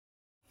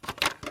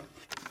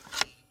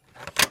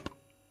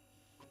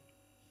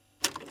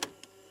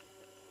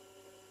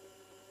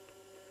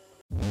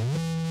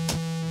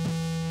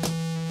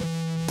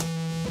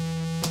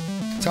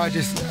So I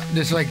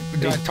just like,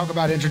 do I talk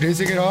about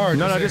introducing it all? Or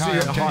No, just just say,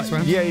 hi, I'm Teddy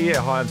Swims? Yeah.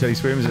 Hi, I'm Teddy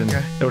Swims, and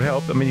Okay. it would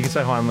help. I mean, you can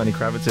say hi, I'm Lenny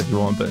Kravitz if you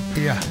want, but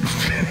Yeah.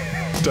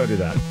 don't do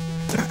that.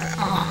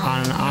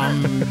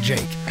 I'm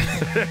Jake.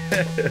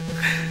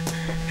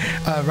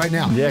 Right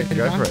now. Yeah,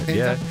 go for it. Anytime?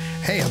 Yeah.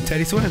 Hey, I'm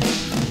Teddy Swims.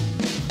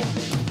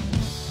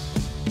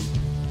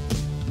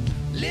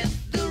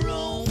 Lift the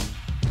room.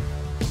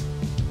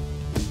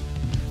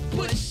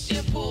 Push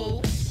and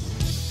pull.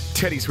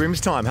 Teddy Swims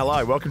time.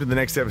 Hello, welcome to the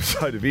next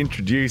episode of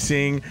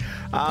Introducing.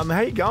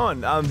 How you going?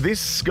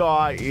 This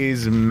guy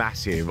is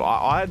massive.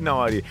 I had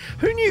no idea.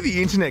 Who knew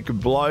the internet could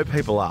blow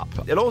people up?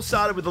 It all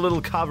started with a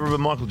little cover of a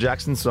Michael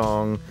Jackson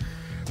song,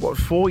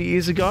 4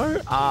 years ago?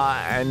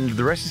 And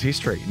the rest is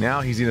history. Now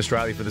he's in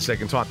Australia for the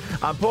second time.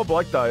 Poor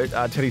bloke though,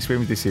 Teddy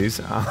Swims this is.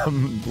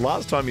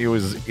 Last time he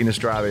was in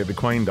Australia, the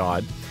Queen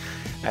died.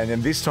 And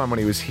then this time when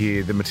he was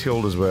here, the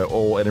Matildas were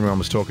all everyone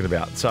was talking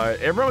about. So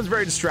everyone was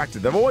very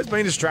distracted. They've always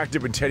been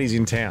distracted when Teddy's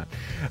in town.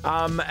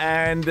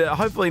 And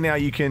hopefully now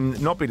you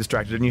can not be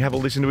distracted and you have a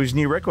listen to his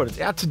new record. It's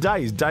out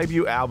today. His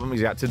debut album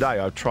is out today.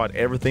 I've tried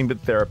everything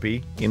but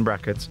therapy, in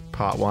brackets,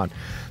 part 1.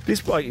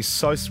 This bloke is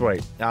so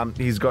sweet.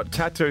 He's got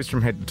tattoos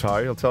from head to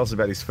toe. He'll tell us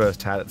about his first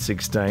tat at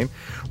 16.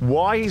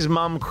 Why his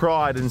mum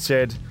cried and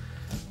said,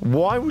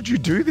 "Why would you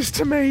do this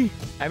to me?"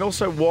 And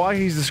also why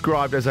he's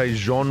described as a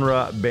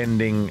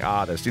genre-bending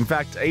artist. In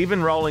fact,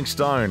 even Rolling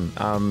Stone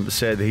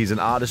said he's an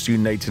artist you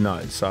need to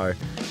know. So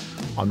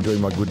I'm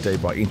doing my good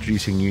deed by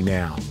introducing you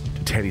now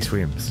to Teddy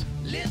Swims.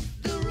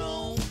 Lift the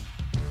room.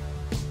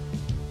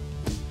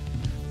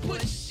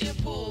 Push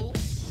and pull.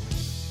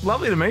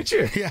 Lovely to meet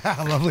you. Yeah,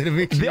 lovely to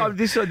meet you.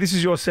 This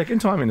is your second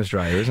time in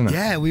Australia, isn't it?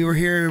 Yeah, we were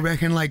here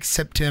back in like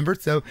September,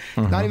 so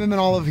not even been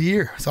all of a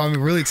year. So I'm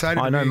really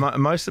excited. I know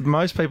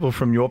most people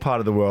from your part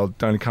of the world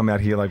don't come out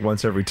here like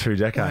once every 2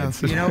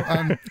 decades.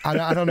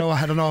 I don't know.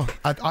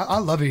 I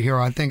love it here.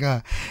 I think,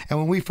 and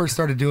when we first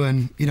started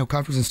doing,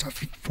 conferences and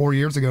stuff 4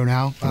 years ago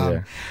now,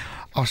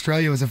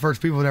 Australia was the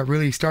first people that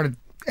really started.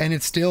 And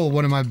it's still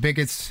one of my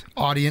biggest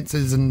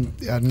audiences. And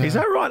Is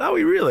that right? Are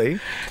we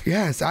really?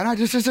 Yes, and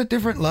just a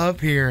different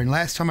love here. And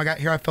last time I got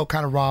here, I felt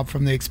kind of robbed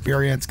from the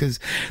experience because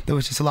there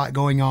was just a lot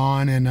going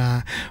on,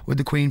 and with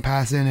the Queen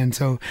passing, and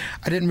so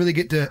I didn't really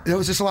get to. There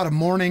was just a lot of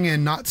mourning,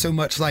 and not so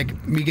much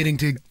like me getting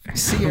to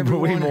see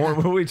everyone.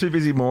 Were we too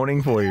busy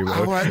mourning for you?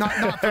 Well,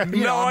 not for me.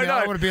 No, I know.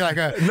 I want to be like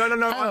a No.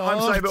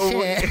 I'm saying,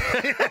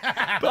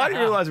 but I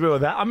didn't realise we were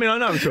that. I mean, I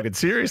know we took it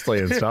seriously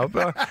and stuff,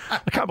 but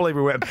I can't believe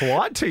we weren't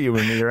polite to you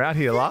when you were out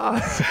here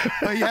last.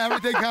 Yeah,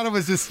 everything kind of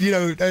was just,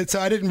 so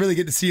I didn't really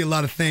get to see a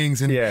lot of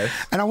things. And Yes.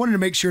 and I wanted to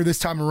make sure this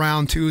time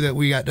around, too, that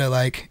we got to,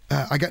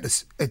 I got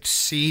to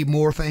see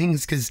more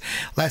things, because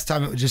last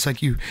time it was just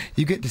like you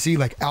get to see,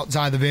 like,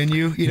 outside the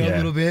venue, a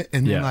little bit,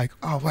 and then, like,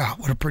 oh, wow,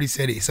 what a pretty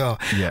city. So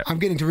I'm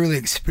getting to really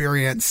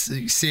experience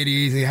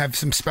cities and have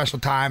some special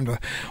time to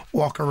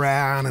walk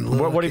around and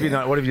look. What have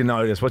you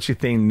noticed? What's your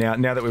thing now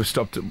that we've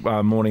stopped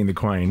mourning the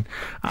Queen?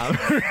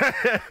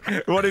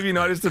 What have you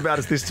noticed about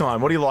us this time?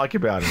 What do you like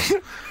about us?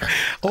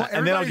 Well,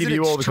 and then I'll give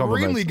you all the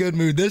compliments. Extremely good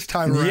mood this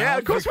time around. Yeah,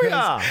 of course we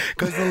are.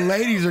 Because the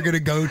ladies are going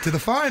to go to the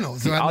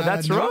finals. Oh,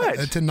 that's right.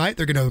 Tonight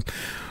they're going to.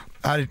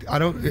 I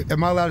don't.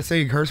 Am I allowed to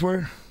say a curse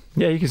word?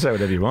 Yeah, you can say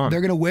whatever you want. They're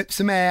going to whip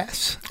some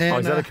ass. And,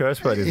 is that a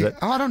curse word, is it?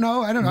 I don't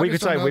know. We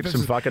could say whip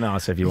some fucking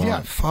ass if you want.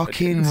 Yeah,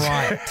 fucking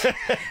right.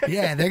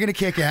 Yeah, they're going to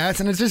kick ass,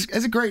 and it's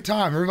a great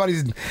time.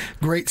 Everybody's in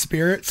great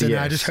spirits, and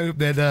I just hope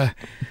that,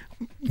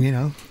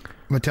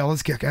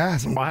 Metallica's kick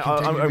ass.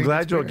 I'm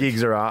glad your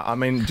gigs are. I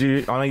mean,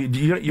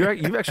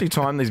 you've actually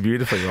timed these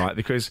beautifully, right?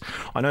 Because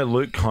I know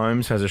Luke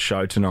Combs has a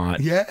show tonight.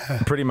 Yeah,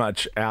 pretty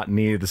much out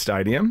near the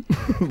stadium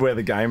where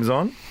the game's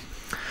on.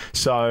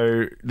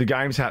 So the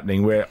game's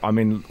happening where, I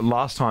mean,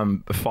 last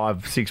time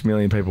 5-6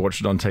 million people watched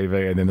it on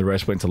TV and then the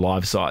rest went to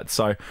live sites.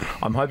 So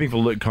I'm hoping for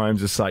Luke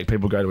Combs' sake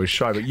people go to his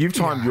show. But you've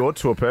timed your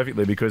tour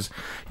perfectly because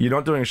you're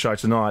not doing a show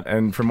tonight,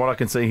 and from what I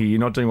can see here, you're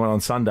not doing one on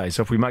Sunday.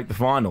 So if we make the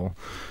final,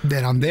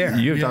 then I'm there.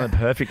 You've done it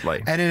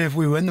perfectly. And then if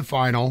we win the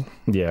final,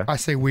 I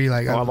say we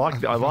like. I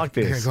like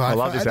this. I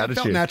love this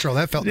attitude. That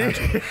felt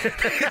natural.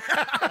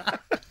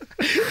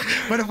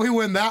 But if we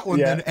win that one,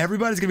 then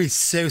everybody's going to be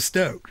so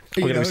stoked.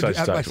 We're going to be so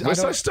stoked. We're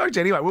so stoked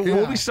anyway.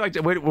 We'll be stoked.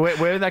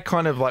 We're that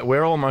kind of like,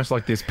 we're almost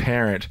like this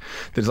parent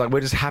that's like,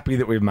 we're just happy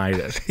that we've made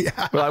it.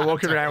 We're like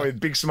walking around with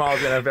big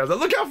smiles on our faces. Like,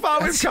 look how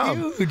far we've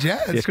come. Huge,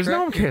 because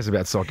no one cares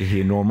about soccer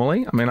here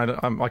normally. I mean,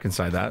 I can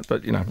say that,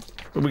 but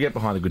we get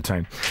behind a good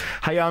team.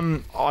 Hey,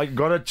 I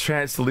got a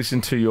chance to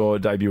listen to your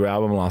debut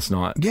album last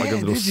night. Yeah, I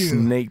got a little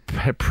sneak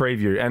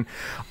preview, and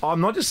I'm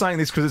not just saying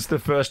this because it's the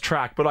first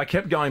track, but I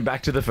kept going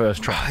back to the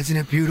first track. Oh, isn't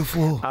it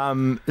beautiful?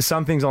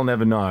 Some Things I'll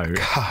Never Know.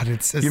 God,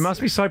 it's you must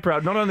be so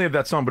proud not only of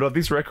that song but of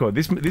this record.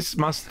 This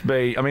must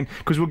be. I mean,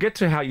 because we'll get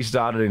to how you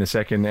started in a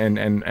second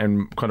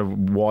and kind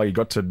of why you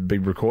got to be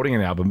recording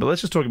an album. But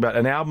let's just talk about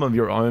an album of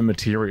your own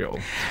material.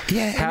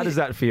 Yeah. How does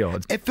that feel?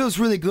 It feels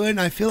really good,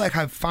 and I feel like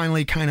I've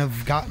finally kind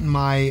of gotten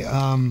my,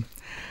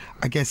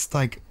 I guess,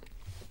 like,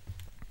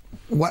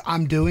 what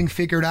I'm doing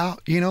figured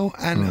out,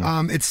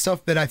 and it's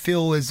stuff that I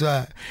feel is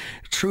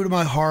true to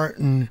my heart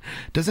and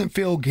doesn't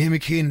feel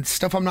gimmicky and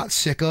stuff I'm not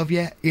sick of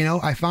yet. You know,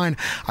 I find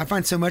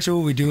so much of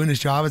what we do in this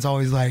job is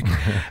always like,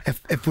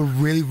 if we're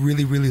really,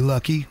 really, really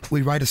lucky,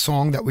 we write a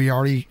song that we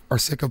already are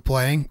sick of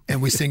playing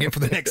and we sing it for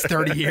the next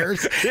 30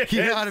 years.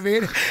 You know what I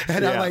mean?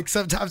 And I'm like,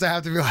 sometimes I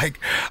have to be like,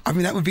 I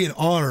mean, that would be an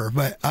honor,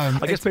 but I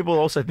guess people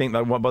also think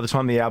that by the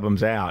time the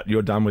album's out,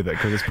 you're done with it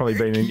because it's probably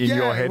been in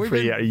your head for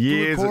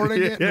years.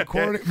 Recording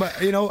it,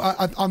 but you know,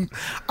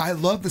 I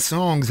love the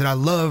songs and I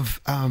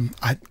love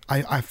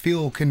I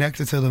feel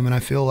connected to them and I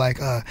feel like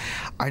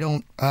I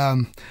don't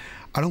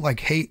like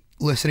hate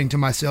listening to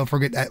myself or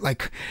get that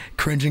like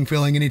cringing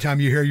feeling anytime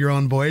you hear your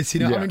own voice, you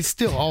know. I mean,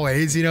 still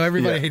always, you know,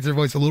 everybody hates their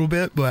voice a little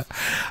bit, but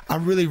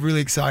I'm really,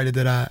 really excited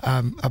that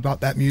I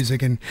about that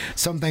music and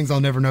some things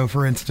I'll never know.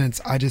 For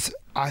instance, I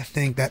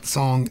think that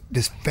song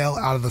just fell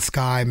out of the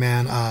sky,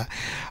 man. I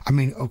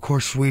mean, of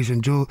course, Sweesh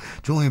and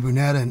Julian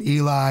Bunetta and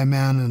Eli,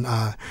 man, and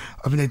I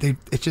mean,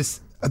 it's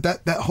just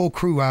that whole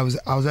crew. I was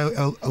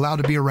allowed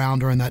to be around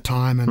during that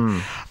time,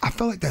 and I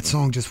felt like that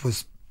song just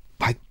was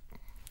like,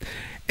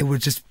 it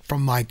was just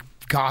from like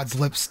God's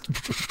lips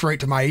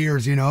straight to my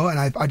ears, you know. And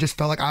I just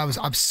felt like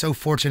I'm so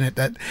fortunate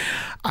that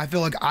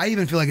I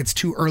even feel like it's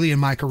too early in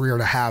my career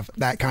to have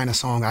that kind of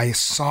song. I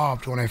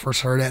sobbed when I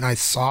first heard it, and I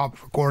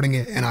sobbed recording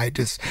it, and I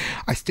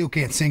still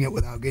can't sing it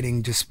without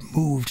getting just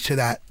moved to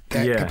that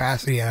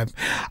capacity. And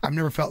I've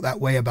never felt that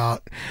way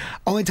about.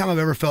 Only time I've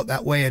ever felt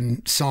that way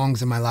in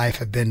songs in my life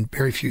have been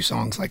very few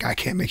songs, like "I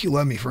Can't Make You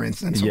Love Me," for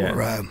instance,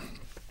 or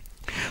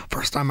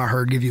first time I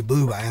heard "Give You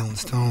Blue" by Alan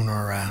Stone,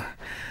 or a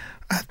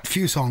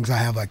few songs I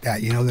have like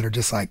that, you know, that are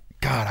just like,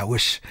 God, I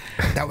wish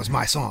that was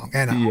my song,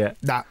 and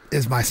that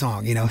is my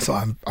song, you know. So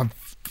I'm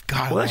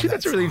God. Well, actually,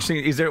 that's really interesting.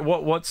 Is there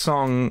what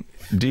song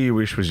do you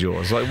wish was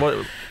yours? Like,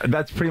 what?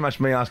 That's pretty much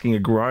me asking a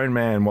grown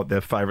man what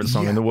their favorite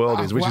song in the world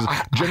is, which is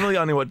generally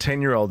only what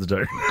 10-year-olds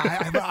do.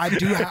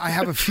 I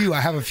have a few. I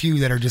have a few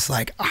that are just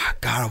like,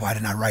 God, why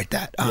didn't I write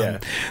that?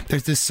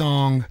 There's this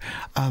song.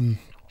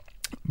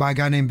 By a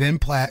guy named Ben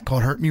Platt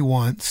called "Hurt Me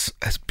Once."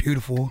 That's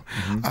beautiful.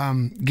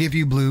 "Give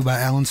You Blue" by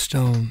Alan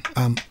Stone.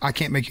 "I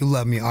Can't Make You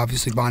Love Me,"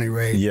 obviously Bonnie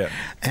Raitt. Yeah.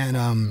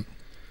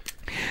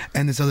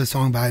 And this other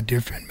song by a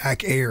different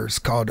Mac Ayers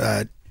called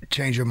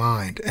 "Change Your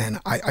Mind." And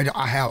I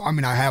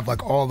have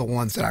like all the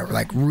ones that I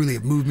like really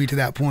moved me to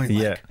that point.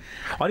 Like,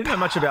 I didn't know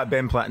much about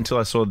Ben Platt until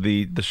I saw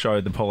the show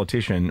The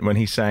Politician when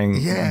he sang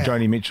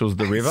Joni Mitchell's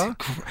 "The River."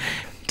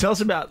 Tell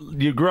us about,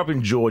 you grew up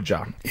in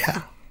Georgia.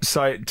 Yeah.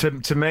 So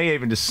to me,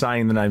 even just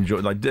saying the name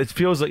Georgia, like, it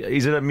feels like,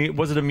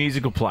 was it a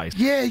musical place?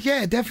 Yeah,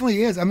 it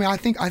definitely is. I mean, I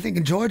think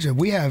in Georgia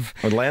we have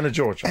Atlanta,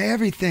 Georgia.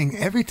 Everything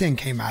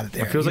came out of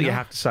there. It feels like you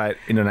have to say it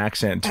in an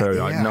accent too.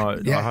 I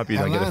hope you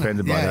don't get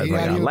offended by that.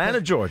 Like,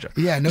 Atlanta, Georgia.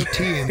 Yeah, no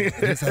T in it.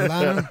 It's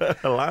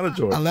Atlanta,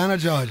 Georgia. Atlanta,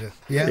 Georgia.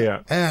 Yeah.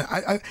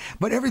 And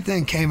but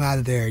everything came out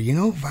of there. You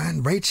know,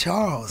 Ray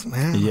Charles,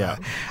 man. Yeah.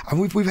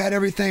 We've had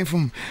everything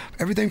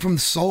from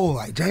soul,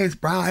 like James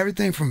Brown,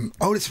 everything from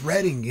Otis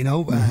Redding. You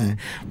know.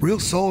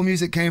 Real soul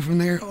music came from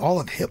there. All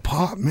of hip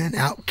hop, man.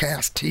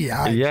 Outkast,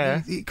 T.I.,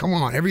 Jay-Z, come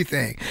on,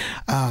 everything.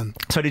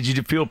 So did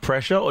you feel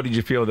pressure, or did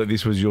you feel that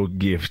this was your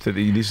gift? That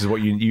this is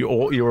what you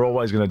were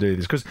always going to do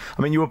this? Because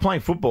I mean, you were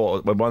playing football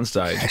at one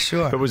stage. Yeah,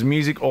 sure. But was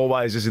music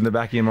always just in the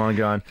back of your mind,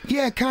 going?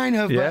 Yeah, kind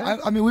of. Yeah.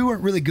 But I mean, we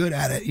weren't really good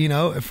at it, you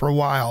know, for a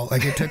while.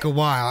 Like, it took a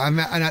while.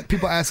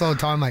 People ask all the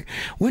time, like,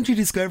 when did you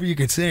discover you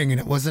could sing? And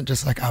it wasn't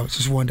just like I was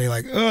just one day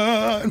like,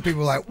 and people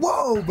were like,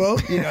 whoa, bro.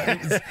 You know,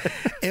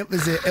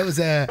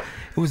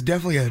 it was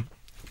definitely a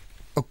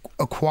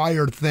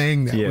acquired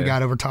thing that we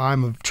got over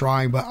time of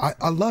trying, but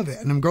I love it,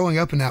 and I'm growing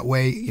up in that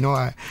way. You know,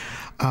 I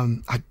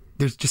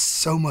there's just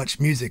so much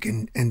music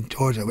in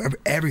Georgia,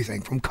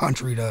 everything from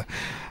country to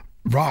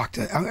rock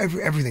to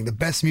everything. The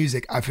best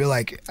music, I feel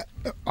like,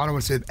 I don't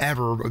want to say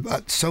ever,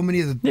 but so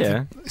many of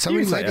the so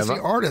many legacy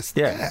artists.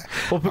 Yeah.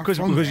 Well, because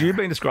you've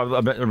been described.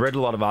 I read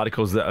a lot of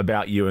articles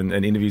about you and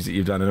interviews that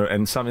you've done,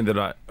 and something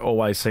that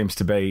always seems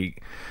to be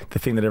the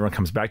thing that everyone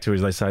comes back to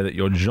is they say that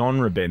you're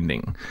genre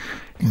bending.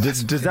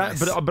 Does that?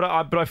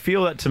 But I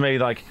feel that to me,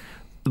 like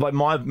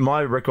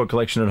my record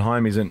collection at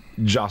home isn't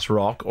just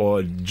rock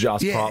or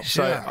just pop.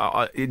 Sure.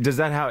 So is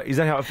that how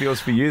it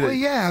feels for you?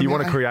 That you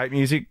want to create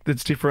music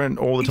that's different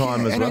all the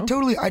time as well? And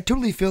I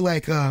totally feel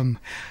like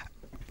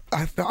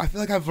I feel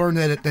like I've learned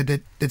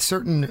that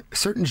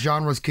certain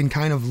genres can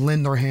kind of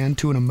lend their hand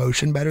to an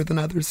emotion better than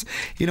others.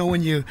 You know,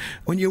 when you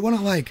want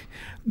to like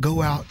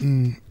go out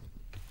and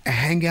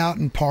hang out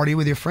and party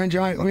with your friends,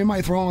 you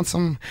might throw on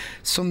some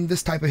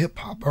this type of hip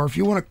hop, or if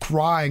you want to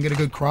cry and get a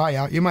good cry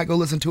out, you might go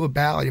listen to a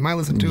ballad. You might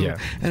listen to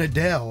an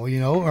Adele, you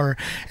know, or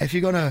if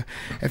you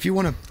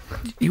want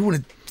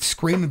to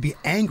scream and be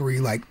angry,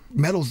 like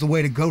metal's the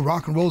way to go,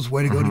 rock and roll's the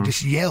way to go, to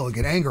just yell and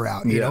get anger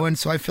out, you know. And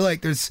so I feel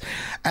like there's,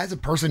 as a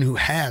person who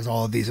has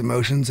all of these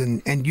emotions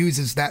and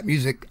uses that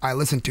music I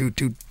listen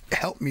to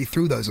help me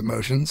through those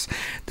emotions,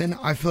 then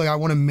I feel like I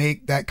want to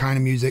make that kind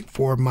of music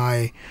for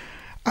my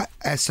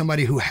as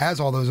somebody who has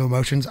all those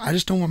emotions, I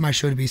just don't want my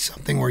show to be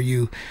something where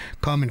you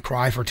come and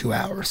cry for 2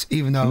 hours,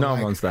 even though No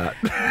one wants that.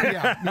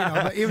 Yeah,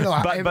 but even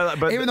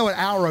though even though an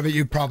hour of it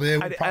you probably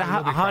will be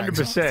crying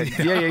 100%. songs.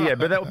 Yeah.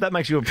 But that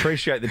makes you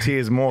appreciate the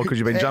tears more because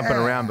you've been jumping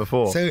around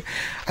before. So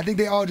I think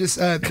they all just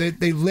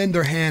they lend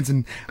their hands,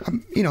 and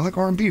like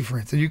R&B, for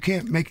instance, you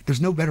can't make.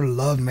 There's no better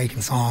love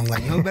making song,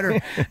 like no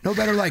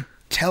better like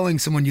telling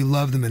someone you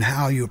love them and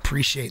how you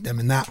appreciate them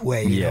in that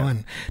way, you know,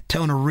 and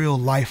telling a real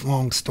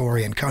lifelong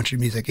story in country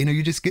music.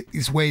 You just get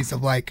these ways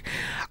of like,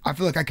 I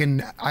feel like I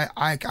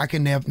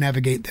can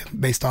navigate them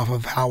based off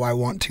of how I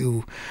want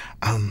to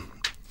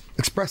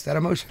express that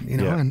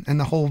emotion, and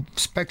the whole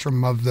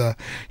spectrum of the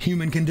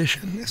human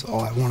condition is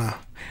all I want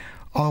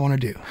to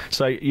do.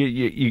 So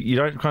you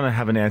don't kind of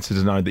have an answer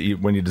to know that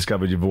when you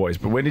discovered your voice,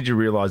 but when did you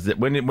realise that?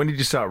 When did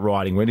you start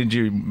writing? When did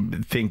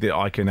you think that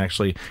I can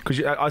actually?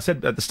 Because I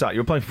said at the start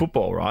you were playing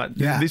football, right?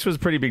 Yeah. This was a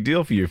pretty big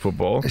deal for you,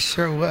 football. It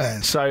sure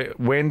was. So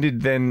when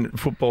did then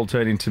football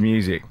turn into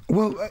music?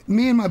 Well,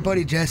 me and my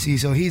buddy Jesse,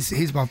 so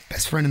he's my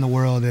best friend in the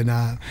world,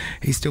 and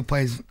he still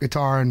plays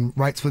guitar and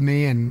writes with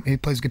me, and he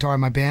plays guitar in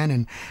my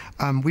band,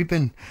 and we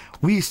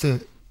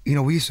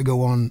used to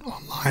go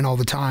online all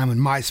the time, and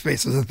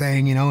MySpace was a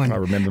thing, and I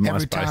remember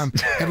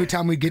MySpace. Every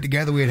time we'd get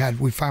together,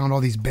 we found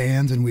all these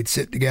bands, and we'd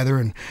sit together,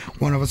 and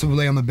one of us would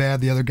lay on the bed,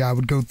 the other guy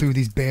would go through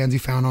these bands he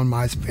found on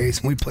MySpace,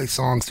 and we'd play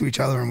songs to each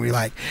other, and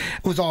it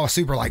was all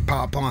super like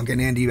pop punk and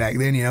indie back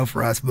then,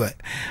 for us. But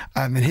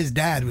and his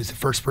dad was the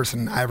first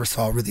person I ever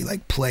saw really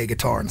like play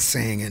guitar and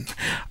sing, and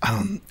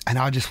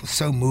I just was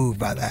so moved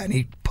by that, and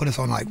he put us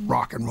on like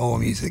rock and roll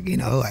music,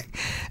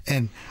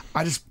 and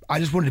I just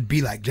wanted to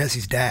be like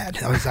Jesse's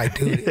dad. I was like,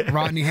 dude,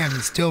 Rodney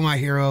Hammond's still my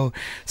hero,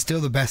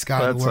 still the best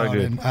guy in the world. So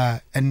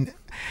good.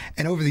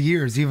 And over the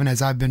years, even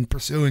as I've been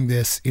pursuing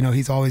this,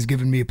 he's always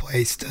given me a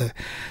place to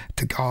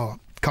call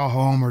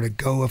home, or to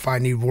go if I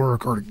need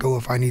work, or to go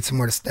if I need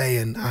somewhere to stay.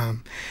 And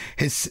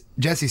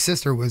Jesse's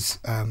sister was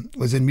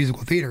in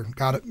musical theater,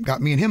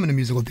 got me and him into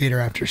musical theater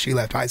after she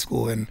left high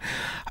school, and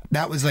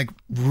that was like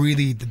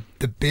really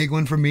the big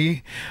one for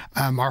me.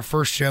 Our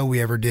first show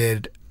we ever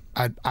did,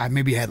 I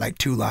maybe had like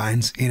 2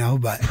 lines,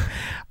 but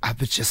I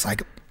was just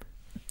like,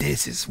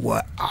 this is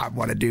what I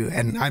want to do.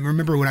 And I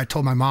remember when I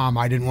told my mom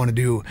I didn't want to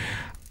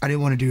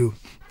do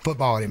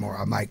football anymore.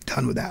 I'm like,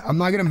 done with that. I'm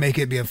not gonna make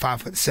it being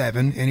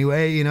 5'7"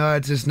 anyway.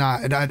 It's just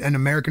not an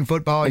American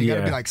football. You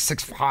gotta be like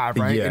 6'5",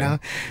 right? Yeah.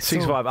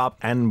 6'5" up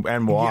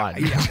and wide.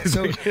 Yeah.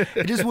 So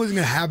it just wasn't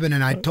gonna happen.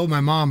 And I told my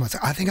mom, I was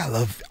like,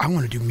 I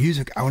want to do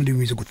music. I want to do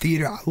musical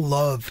theater. I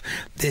love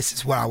this.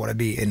 Is what I want to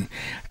be. And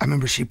I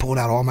remember she pulled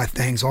out all my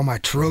things, all my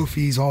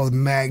trophies, all the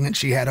magnets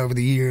she had over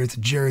the years,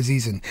 the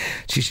jerseys, and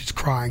she's just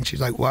crying. She's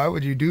like, why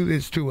would you do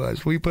this to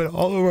us? We put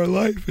all of our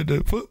life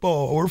into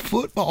football. We're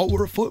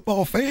a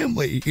football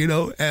family.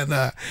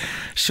 And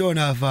sure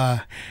enough,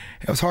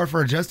 it was hard for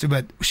her to adjust to,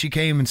 but she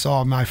came and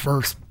saw my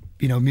first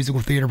musical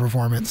theater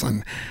performance,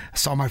 and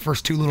saw my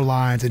first 2 little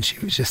lines, and she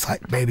was just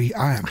like, baby,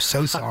 I am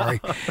so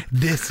sorry.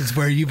 This is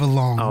where you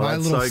belong. My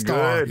little so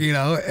star, good.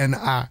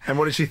 And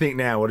what does she think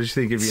now? What does she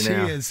think of you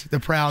now? She is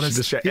the proudest.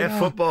 She's just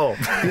football.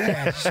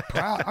 Yeah, she's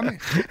proud. I mean,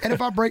 and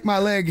if I break my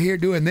leg here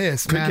doing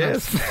this, man,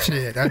 I'd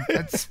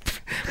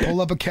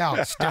pull up a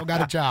couch, still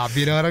got a job.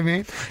 You know what I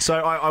mean? So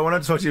I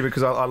wanted to talk to you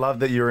because I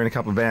love that you were in a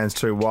couple of bands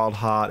too, Wild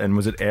Heart, and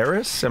was it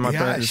Eris? Am I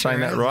saying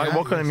that right? Yeah,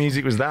 what kind of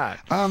music was that?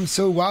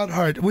 So Wild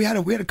Heart, we had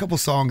a couple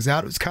songs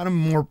out. It was kind of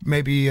more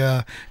maybe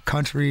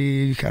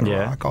country, kind of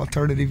rock,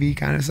 alternative-y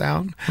kind of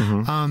sound.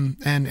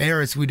 Mm-hmm. And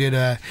Eris, we did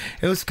it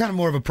was kind of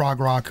more of a prog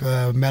rock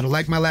metal,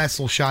 like my last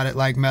little shot at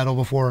like metal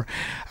before,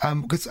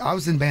 because I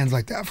was in bands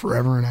like that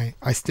forever, and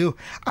I still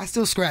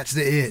scratch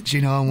the itch,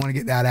 I want to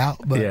get that out,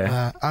 but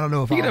I don't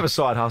know if you can have a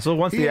side hustle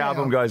once the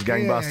album goes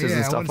gangbusters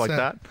and stuff like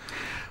that.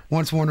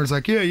 Once Warner's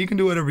like, yeah, you can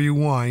do whatever you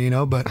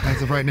want, but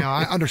as of right now,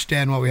 I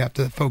understand why we have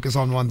to focus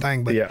on one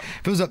thing, but if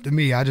it was up to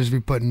me,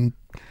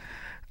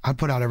 I'd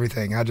put out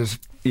everything. I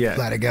just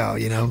let it go,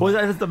 Well,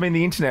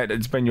 the internet,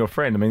 it's been your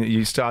friend. I mean,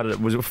 you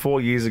started, was it 4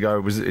 years ago?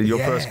 Was it your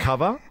first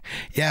cover?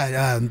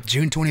 Yeah,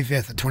 June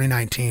 25th of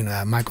 2019,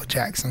 Michael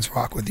Jackson's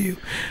Rock With You.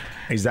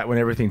 Is that when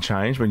everything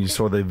changed, when you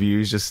saw the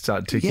views just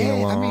start ticking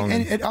along? I mean,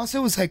 and it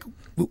also was like,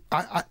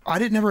 I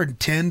didn't never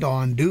intend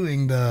on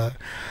doing the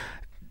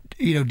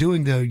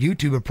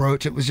YouTube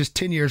approach. It was just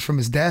 10 years from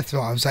his death. So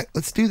I was like,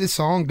 let's do this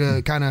song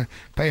to kind of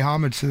pay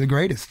homage to the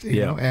greatest,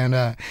 you know? And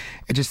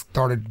it just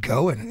started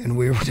going, and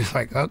we were just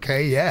like,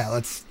 okay,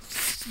 let's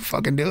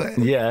fucking do it.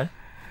 Yeah.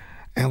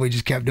 And we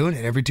just kept doing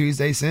it every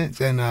Tuesday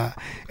since. And it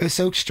was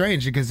so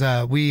strange because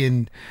we,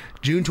 in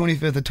June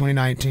 25th of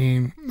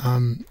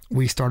 2019,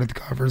 we started the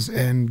covers.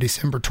 And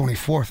December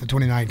 24th of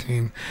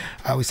 2019,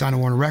 we signed to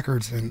Warner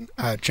Records and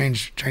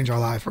changed our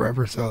life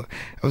forever. So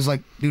it was like,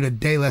 dude, a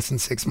day less than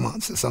 6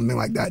 months or something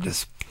like that.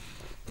 Just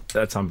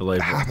That's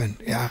unbelievable. happened.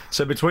 Yeah.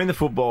 So between the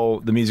football,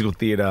 the musical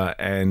theatre,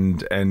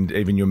 and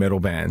even your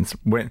metal bands,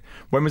 when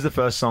was the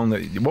first song do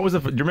you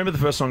remember the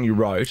first song you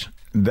wrote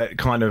that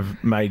kind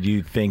of made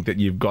you think that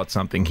you've got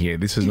something here?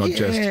 This is not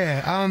just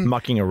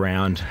mucking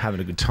around, having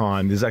a good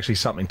time. There's actually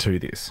something to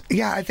this.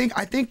 Yeah, I think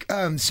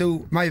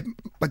so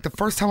the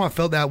first time I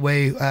felt that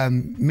way,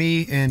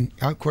 me and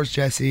of course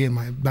Jesse and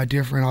my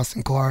dear friend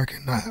Austin Clark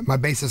and my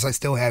bassist I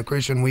still have,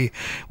 Christian, we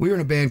were in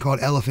a band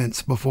called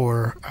Elephants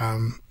before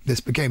this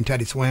became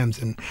Teddy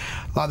Swims, and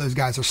a lot of those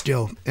guys are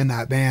still in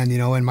that band,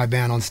 in my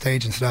band on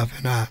stage and stuff.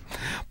 And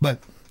but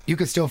you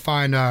can still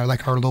find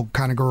like our little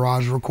kind of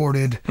garage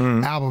recorded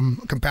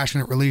album,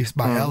 Compassionate Release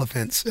by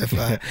Elephants. If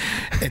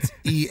it's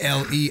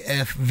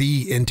ELEFVNTS,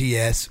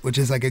 which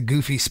is like a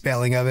goofy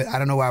spelling of it. I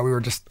don't know why we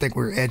were just think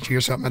we were edgy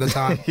or something at the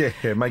time. yeah,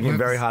 making it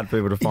very hard for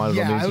people to find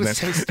it on the internet. Yeah, it was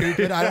so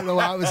stupid. I don't know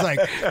why I was like,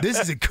 this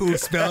is a cool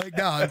spelling.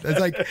 No, it's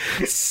like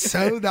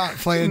so not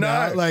playing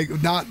out, like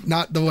not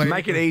the way.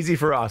 Make it easy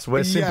for us.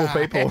 We're simple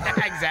people.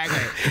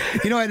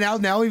 Exactly.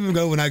 Now even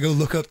when I go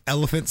look up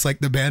Elephants, like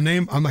the band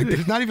name, I'm like,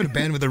 there's not even a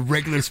band with a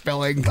regular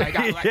spelling. Like,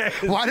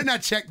 why didn't I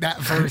check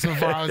that first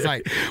before I was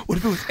like, what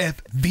if it was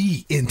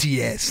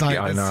FVNTS? Like,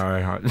 Yeah, I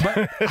know.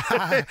 but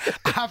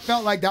I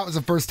felt like that was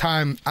the first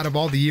time out of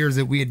all the years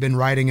that we had been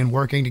writing and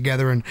working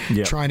together and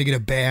trying to get a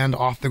band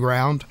off the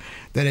ground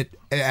that it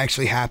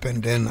actually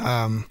happened. And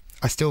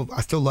I still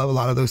love a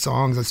lot of those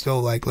songs. I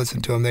still like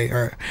listen to them. They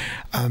are,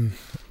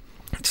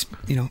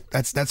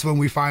 that's when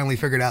we finally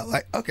figured out,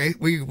 like, okay,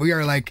 we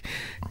are like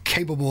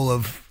capable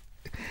of.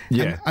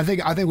 Yeah, and I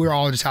think we were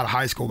all just out of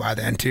high school by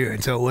then too,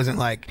 and so it wasn't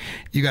like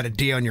you got a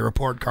D on your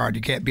report card.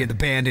 You can't be in the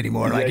band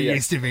anymore like it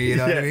used to be. You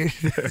know what I mean?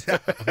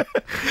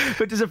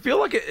 But does it feel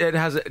like it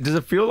has? Does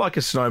it feel like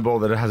a snowball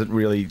that it hasn't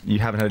really? You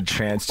haven't had a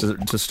chance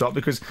to stop,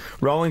 because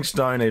Rolling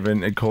Stone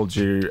even it called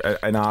you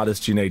an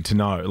artist you need to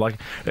know. Like,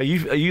 are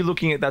you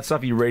looking at that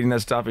stuff? Are you reading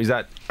that stuff? Is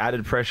that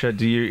added pressure?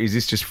 Is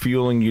this just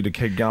fueling you to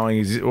keep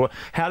going? Or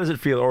how does it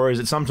feel? Or is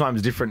it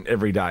sometimes different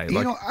every day?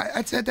 Like,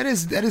 I'd say that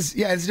is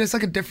it's just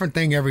like a different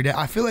thing every day.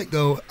 I feel like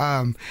though,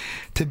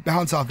 to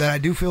bounce off that, I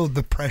do feel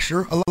the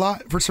pressure a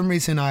lot. For some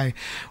reason,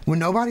 when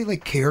nobody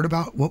like cared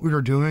about what we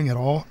were doing at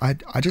all, I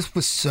just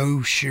was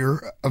so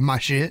sure of my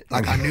shit.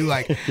 Like I knew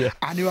I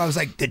knew I was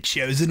like the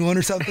chosen one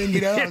or something.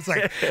 I was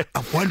like,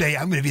 one day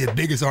I'm going to be the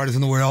biggest artist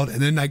in the world.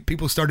 And then like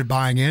people started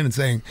buying in and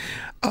saying,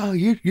 oh,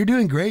 you're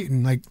doing great,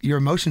 and like your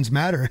emotions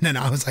matter. And then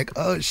I was like,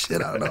 oh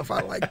shit, I don't know if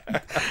I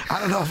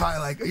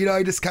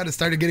I just kind of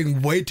started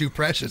getting way too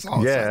precious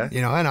all of a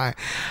sudden, and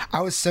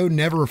I was so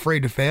never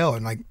afraid to fail,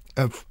 and like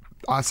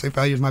I say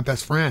failure is my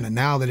best friend. And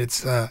now that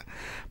it's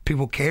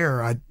people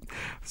care,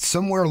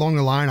 somewhere along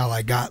the line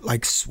I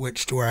got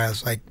switched to where I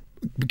was like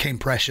became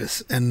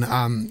precious,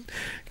 and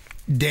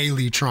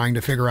daily trying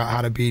to figure out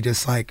how to be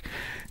just like,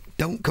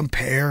 don't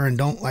compare and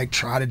don't like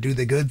try to do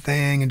the good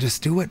thing, and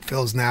just do what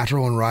feels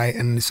natural and right.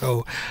 And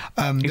so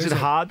is it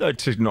hard though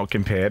to not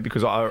compare?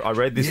 Because I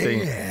read this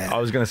thing, I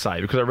was going to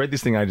say, because I read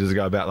this thing ages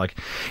ago about like,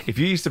 if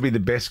you used to be the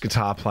best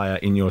guitar player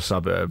in your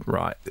suburb,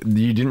 right,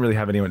 you didn't really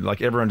have anyone,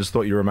 like everyone just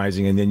thought you were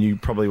amazing, and then you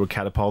probably were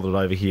catapulted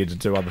over here to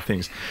do other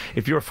things.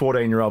 If you're a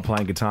 14-year-old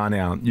playing guitar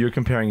now, you're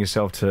comparing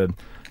yourself to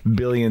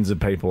billions of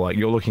people. Like,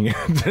 you're looking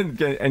at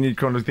and you're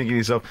kind of thinking to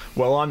yourself,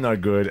 well, I'm no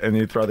good, and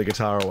you throw the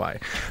guitar away.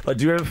 Like,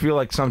 do you ever feel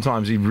like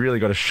sometimes you've really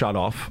got to shut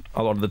off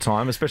a lot of the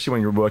time, especially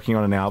when you're working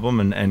on an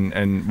album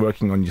and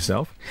working on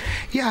yourself?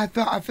 Yeah,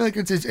 I feel like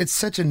it's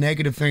such a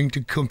negative thing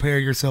to compare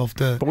yourself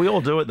to. But we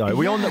all do it though.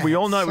 We all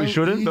know we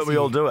shouldn't, easy. But we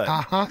all do it.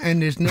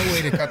 And there's no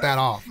way to cut that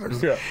off.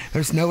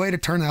 There's no way to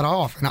turn that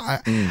off. And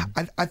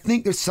I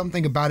think there's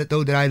something about it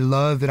though that I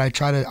love, that I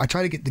try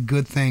to get the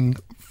good thing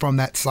from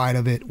that side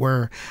of it,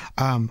 where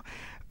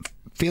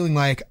feeling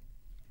like,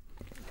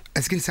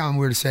 it's gonna sound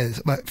weird to say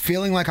this, but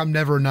feeling like I'm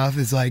never enough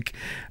is like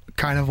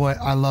kind of what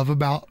I love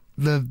about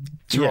the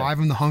drive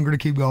and the hunger to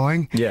keep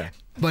going. Yeah.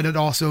 But it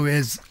also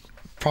is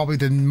probably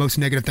the most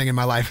negative thing in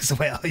my life as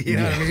well. You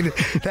know what I mean?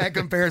 That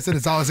comparison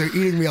is also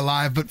eating me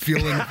alive, but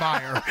fueling the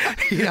fire.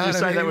 You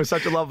say that with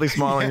such a lovely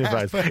smile on your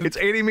face. It's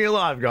eating me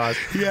alive, guys.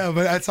 Yeah,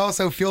 but it's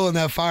also fueling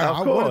that fire.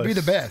 I want to be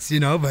the best,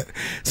 but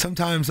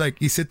sometimes like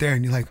you sit there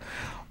and you're like,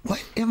 what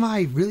am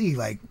I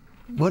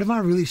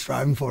really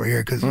striving for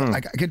here? Because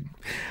like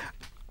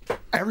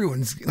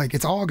everyone's like,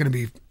 it's all going to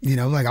be,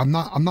 like I'm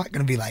not going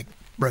to be like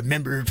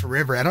remembered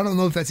forever. I don't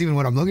know if that's even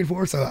what I'm looking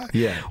for. So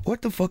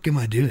what the fuck am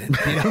I doing?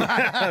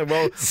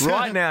 Well,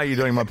 right now you're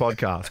doing my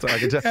podcast. I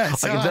can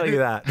tell you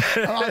that.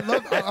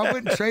 I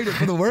wouldn't trade it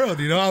for the world.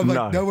 I'm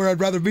like, nowhere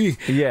I'd rather be.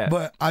 Yeah.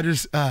 But I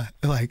just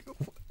like,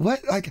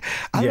 what? Like,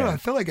 I don't know. I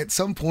feel like at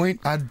some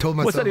point I told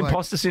myself, what's that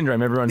imposter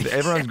syndrome? Everyone's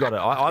got it.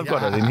 I've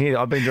got it in here.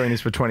 I've been doing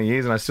this for 20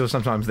 years, and I still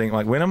sometimes think,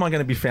 like, when am I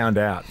going to be found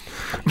out?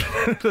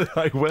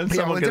 Like, when's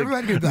someone going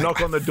to knock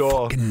on the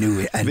door? I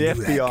knew it. The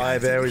FBI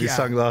there with your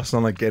sunglasses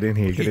on, like, get in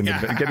here, get in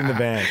the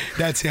van.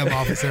 That's him,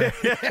 officer.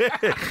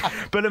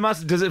 But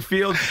does it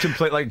feel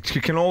complete? Like,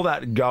 can all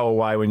that go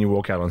away when you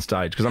walk out on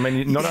stage? Because I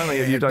mean, not only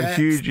have you done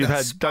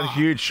done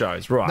huge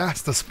shows, right?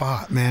 That's the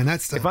spot, man.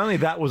 If only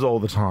that was all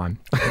the time.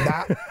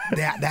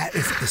 that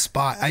is the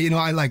spot.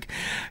 I like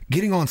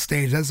getting on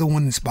stage. That's the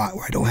one spot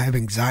where I don't have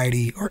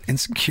anxiety or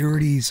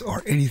insecurities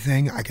or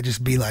anything. I could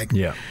just be like,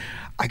 Yeah.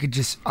 I could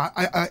just,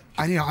 I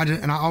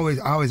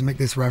always make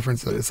this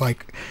reference that it's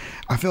like,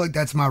 I feel like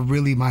that's my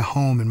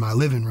home and my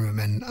living room,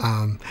 and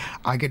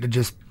I get to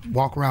just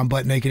walk around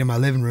butt naked in my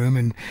living room,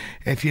 and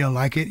if you don't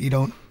like it, you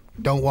don't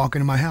walk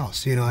into my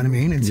house. You know what I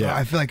mean? And so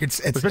I feel like it's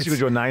especially because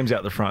your name's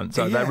out the front,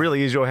 so that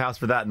really is your house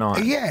for that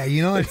night. Yeah,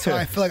 and so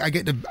I feel like I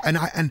get to and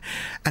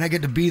I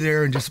get to be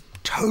there and just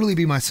totally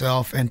be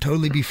myself and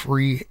totally be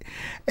free,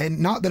 and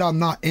not that I'm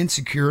not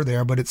insecure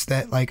there, but it's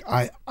that like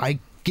I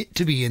get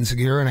to be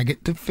insecure and I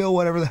get to feel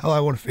whatever the hell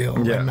I want to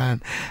feel. Yeah.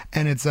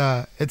 And it's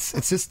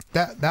just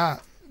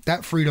that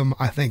freedom,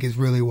 I think, is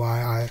really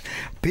why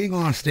being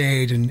on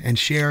stage and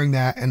sharing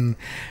that and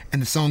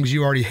the songs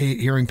you already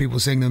hate, hearing people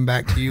sing them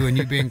back to you and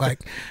you being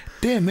like,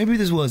 damn, maybe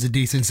this was a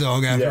decent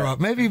song after all.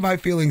 Maybe my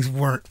feelings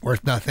weren't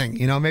worth nothing.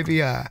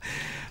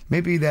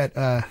 Maybe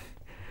that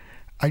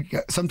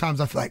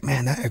sometimes I feel like,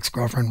 man, that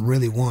ex-girlfriend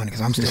really won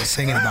because I'm still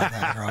singing about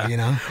that girl,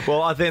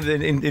 Well, I think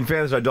that in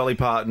fairness, Dolly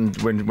Parton,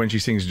 when she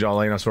sings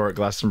Jolene, I saw her at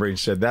Glastonbury and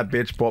she said, that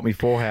bitch bought me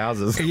 4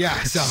 houses. Yeah.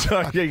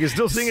 So you're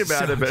still singing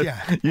about it, but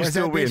you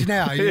still that win. Bitch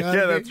now,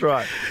 Yeah, that's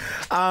right.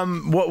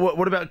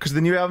 What about, because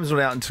the new album's not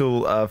out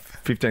until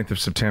 15th of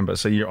September,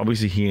 so you're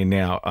obviously here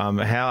now.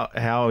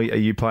 How are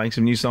you playing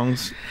some new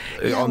songs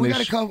on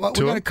this tour? We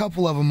got a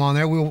couple of them on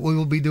there. We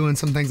will be doing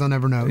some things I'll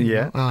never know.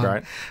 Yeah,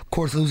 great. Of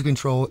course, Lose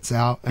Control, it's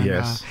out. And,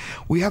 Yes.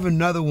 We have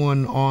another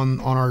one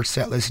on our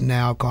set list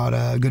now called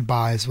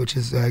Goodbyes, which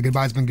is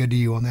Goodbye's Been Good to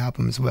You on the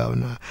album as well.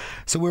 And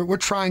so we're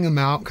trying them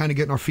out, kind of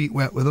getting our feet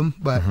wet with them.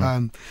 But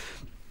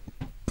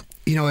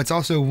it's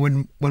also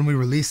when we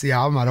release the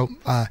album,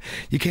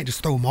 you can't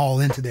just throw them all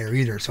into there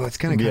either. So it's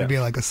kind of be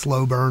like a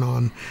slow burn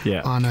on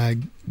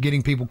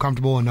getting people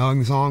comfortable and knowing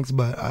the songs.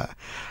 But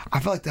I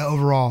feel like the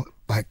overall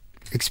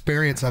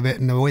experience of it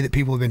and the way that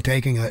people have been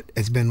taking it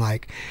has been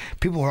like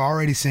people are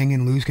already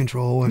singing Lose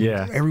Control and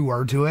every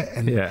word to it,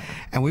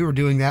 and we were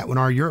doing that when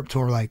our Europe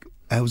tour, like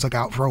it was like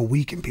out for a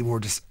week and people were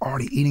just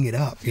already eating it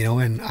up,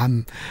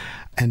 and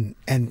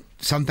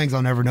some things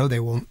I'll never know, they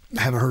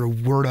haven't heard a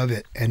word of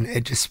it, and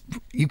it just,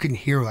 you can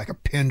hear like a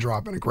pin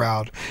drop in a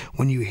crowd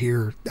when you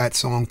hear that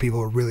song people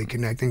are really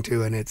connecting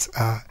to, and it's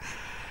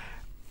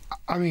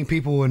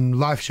people in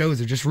live shows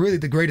are just really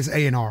the greatest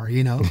A&R,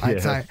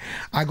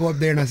 I go up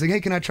there and I say, hey,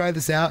 can I try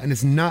this out? And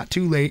it's not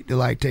too late to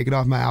like take it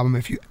off my album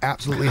if you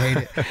absolutely hate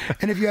it.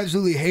 And if you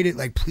absolutely hate it,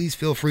 like, please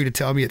feel free to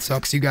tell me it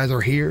sucks. You guys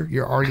are here.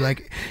 You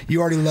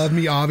already love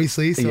me,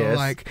 obviously. So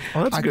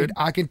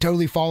I can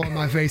totally fall on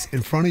my face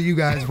in front of you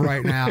guys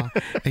right now.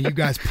 And you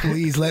guys,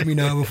 please let me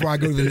know before I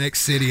go to the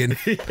next city and,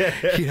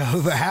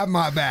 have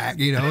my back,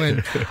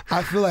 and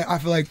I feel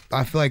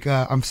like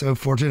I'm so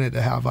fortunate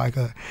to have like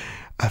a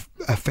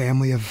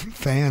family of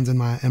fans in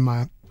my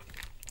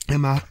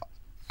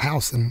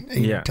house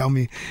and tell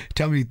me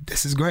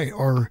this is great,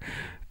 or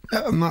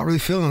I'm not really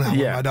feeling that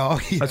one, my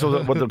dog. That's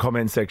what the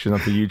comment section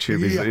of the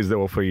YouTube is there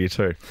all for you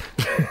too.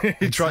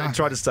 Try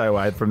to stay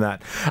away from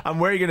that.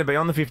 Where are you going to be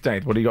on the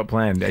 15th? What do you got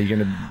planned? Do you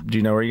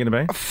know where you're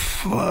going to be?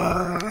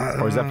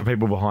 Or is that for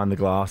people behind the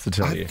glass to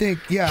tell you?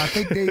 I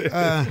think they,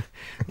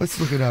 let's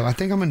look it up. I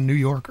think I'm in New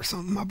York or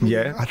something.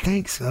 I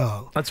think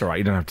so. That's all right.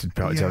 You don't have to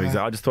tell me.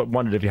 I just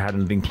wondered if you had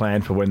anything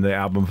planned for when the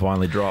album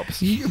finally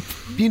drops.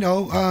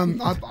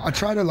 I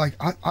try to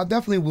I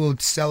definitely will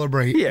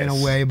celebrate in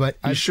a way, but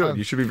you should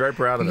be very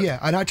proud of it. Yeah,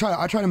 and I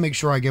try to make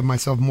sure I give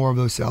myself more of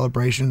those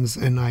celebrations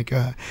and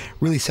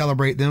really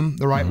celebrate them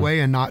the right way,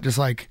 and not just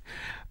like,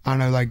 I don't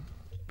know, like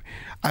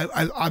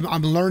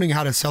I'm learning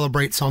how to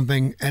celebrate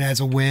something and as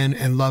a win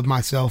and love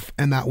myself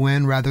in that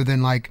win, rather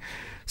than like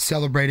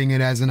celebrating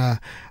it as I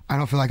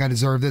don't feel like I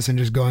deserve this and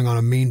just going on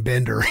a mean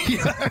bender. You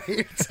know what I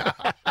mean?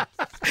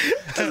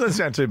 Doesn't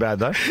sound too bad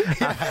though.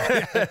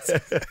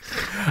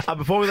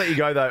 Before we let you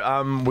go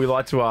though, we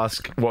like to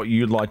ask what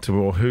you'd like to,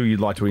 or who you'd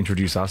like to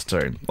introduce us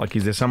to. Like,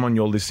 is there someone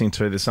you're listening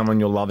to, there's someone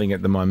you're loving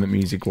at the moment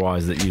music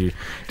wise that you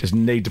just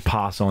need to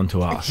pass on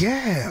to us?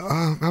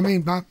 Yeah,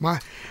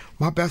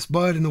 my best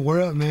bud in the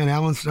world, man,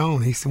 Alan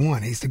Stone. He's the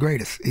one. He's the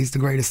greatest. He's the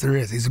greatest there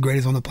is. He's the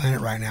greatest on the planet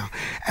right now.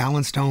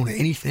 Alan Stone,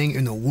 anything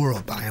in the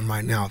world by him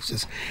right now. It's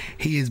just,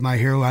 he is my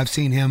hero. I've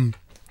seen him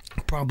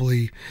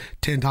probably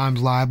 10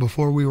 times live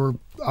before we were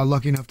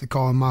lucky enough to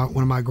call him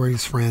one of my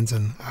greatest friends.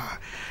 And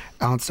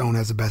Alan Stone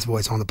has the best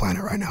voice on the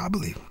planet right now, I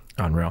believe.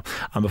 Unreal.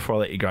 Before I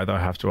let you go, though, I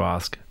have to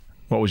ask,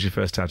 what was your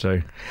first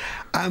tattoo?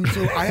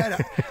 So I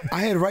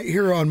had right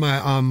here on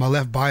my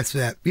left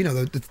bicep,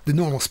 the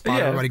normal spot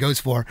everybody goes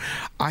for.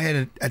 I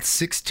had at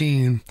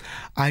 16,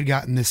 I'd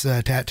gotten this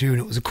tattoo, and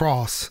it was a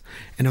cross,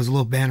 and it was a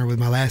little banner with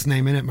my last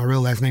name in it, my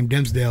real last name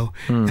Dimsdale,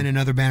 and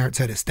another banner that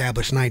said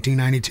established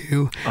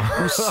 1992.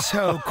 It was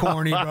so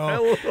corny,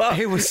 bro.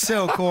 It was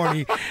so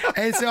corny.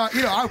 And so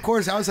of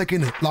course I was like in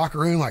the locker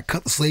room, like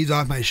cut the sleeves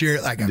off my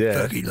shirt, like I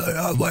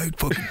was like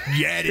fucking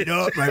yadded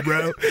up, my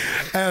bro.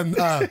 And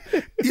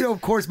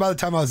of course, by the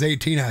time I was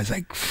 18, I was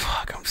like,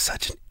 fuck, I'm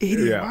such an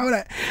idiot. Yeah. Why would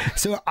I?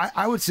 So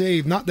I would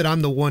say, not that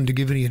I'm the one to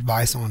give any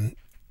advice on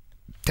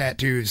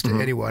tattoos to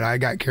anyone. I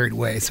got carried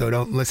away, so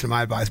don't listen to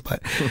my advice.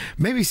 But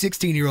maybe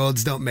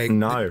 16-year-olds don't make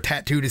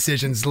tattoo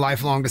decisions,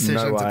 lifelong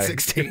decisions at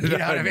 16. You know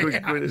what I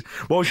mean?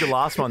 What was your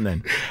last one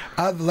then?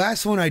 The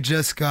last one I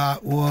just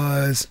got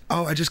was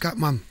I just got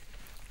my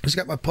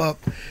pup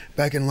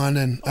back in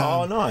London.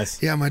 Oh,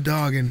 nice. Yeah, my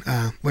dog, and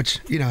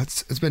which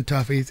it's been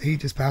tough. He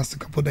just passed a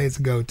couple of days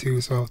ago too.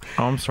 So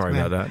I'm sorry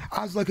about that.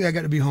 I was lucky I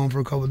got to be home for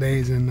a couple of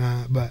days, and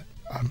but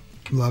I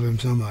love him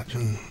so much,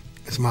 and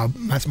that's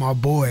my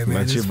boy, man.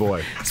 That's your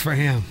boy. It's for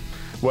him.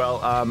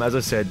 Well, as I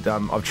said,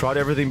 I've tried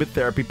everything but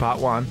Therapy Part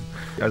 1.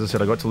 As I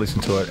said, I got to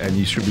listen to it, and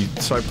you should be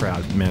so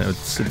proud, man. It's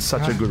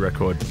such a good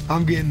record.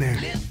 I'm getting there.